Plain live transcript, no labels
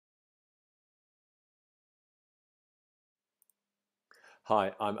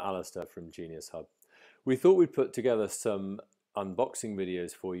Hi, I'm Alistair from Genius Hub. We thought we'd put together some unboxing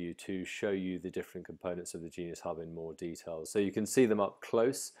videos for you to show you the different components of the Genius Hub in more detail, so you can see them up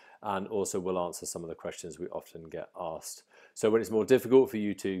close, and also we'll answer some of the questions we often get asked. So when it's more difficult for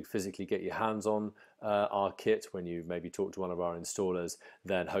you to physically get your hands on our kit, when you maybe talk to one of our installers,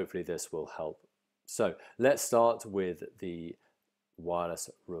 then hopefully this will help. So let's start with the wireless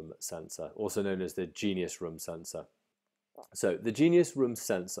room sensor, also known as the GeniusRoom Sensor. So the GeniusRoom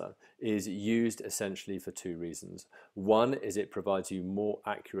Sensor is used essentially for two reasons. One is it provides you more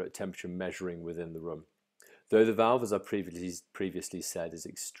accurate temperature measuring within the room. Though the valve, as I previously said, is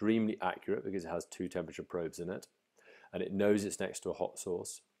extremely accurate because it has two temperature probes in it, and it knows it's next to a hot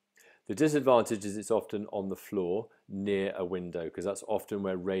source. The disadvantage is it's often on the floor near a window, because that's often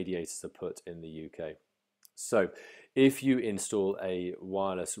where radiators are put in the UK. So if you install a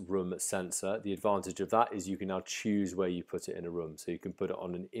wireless room sensor, the advantage of that is you can now choose where you put it in a room. So you can put it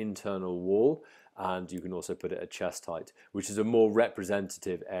on an internal wall, and you can also put it at chest height, which is a more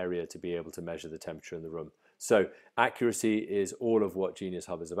representative area to be able to measure the temperature in the room. So accuracy is all of what Genius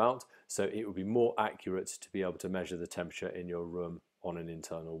Hub is about. So it will be more accurate to be able to measure the temperature in your room on an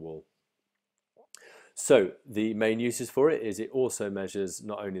internal wall. So the main uses for it is it also measures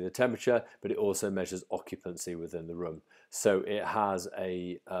not only the temperature, but it also measures occupancy within the room. So it has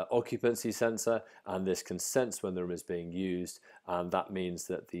a occupancy sensor, and this can sense when the room is being used, and that means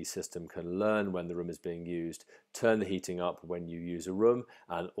that the system can learn when the room is being used, turn the heating up when you use a room,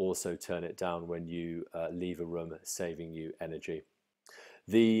 and also turn it down when you leave a room, saving you energy.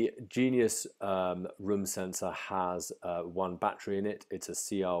 The Genius room sensor has one battery in it. It's a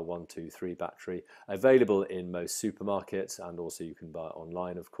CR123 battery, available in most supermarkets, and also you can buy it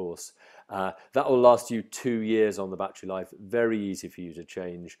online, of course. That will last you 2 years on the battery life. Very easy for you to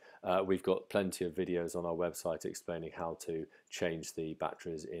change. We've got plenty of videos on our website explaining how to change the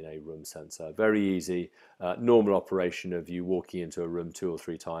batteries in a room sensor. Very easy, normal operation of you walking into a room 2 or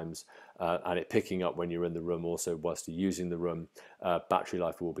 3 times and it picking up when you're in the room also whilst you're using the room. Battery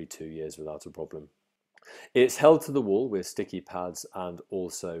life will be 2 years without a problem. It's held to the wall with sticky pads and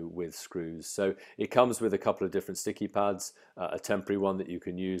also with screws. So it comes with a couple of different sticky pads, a temporary one that you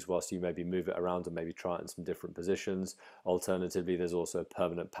can use whilst you maybe move it around and maybe try it in some different positions. Alternatively, there's also a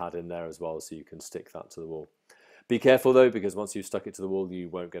permanent pad in there as well, so you can stick that to the wall. Be careful though, because once you've stuck it to the wall, you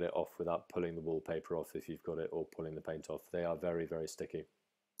won't get it off without pulling the wallpaper off if you've got it, or pulling the paint off. They are very, very sticky.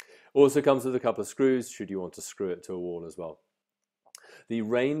 Also comes with a couple of screws should you want to screw it to a wall as well. The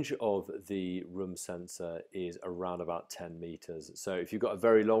range of the room sensor is around about 10 meters. So if you've got a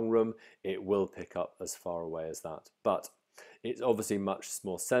very long room, it will pick up as far away as that. But it's obviously much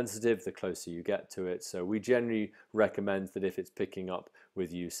more sensitive the closer you get to it. So we generally recommend that if it's picking up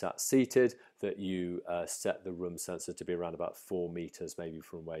with you sat seated, that you set the room sensor to be around about 4 meters maybe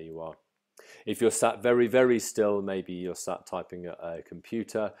from where you are. If you're sat very, very still, maybe you're sat typing at a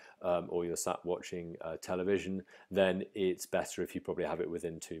computer or you're sat watching television, then it's better if you probably have it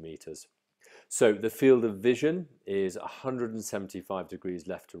within 2 meters. So the field of vision is 175 degrees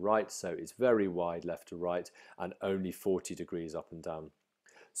left to right, so it's very wide left to right and only 40 degrees up and down.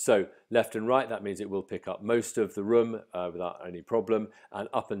 So left and right, that means it will pick up most of the room without any problem, and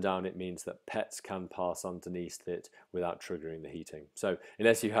up and down it means that pets can pass underneath it without triggering the heating. So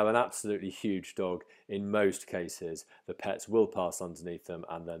unless you have an absolutely huge dog, in most cases the pets will pass underneath them,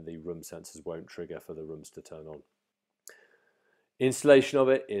 and then the room sensors won't trigger for the rooms to turn on. Installation of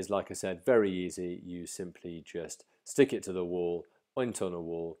it is, like I said, very easy. You simply just stick it to the wall, internal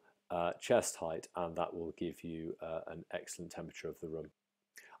wall, chest height, and that will give you an excellent temperature of the room.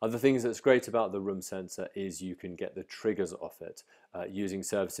 Other things that's great about the room sensor is you can get the triggers off it using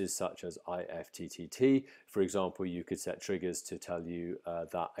services such as IFTTT. For example, you could set triggers to tell you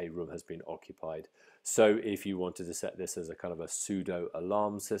that a room has been occupied. So if you wanted to set this as a kind of a pseudo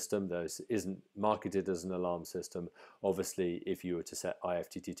alarm system, though it isn't marketed as an alarm system, obviously if you were to set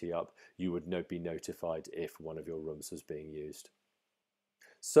IFTTT up, you would be notified if one of your rooms was being used.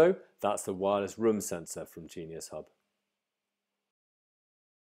 So that's the wireless room sensor from Genius Hub.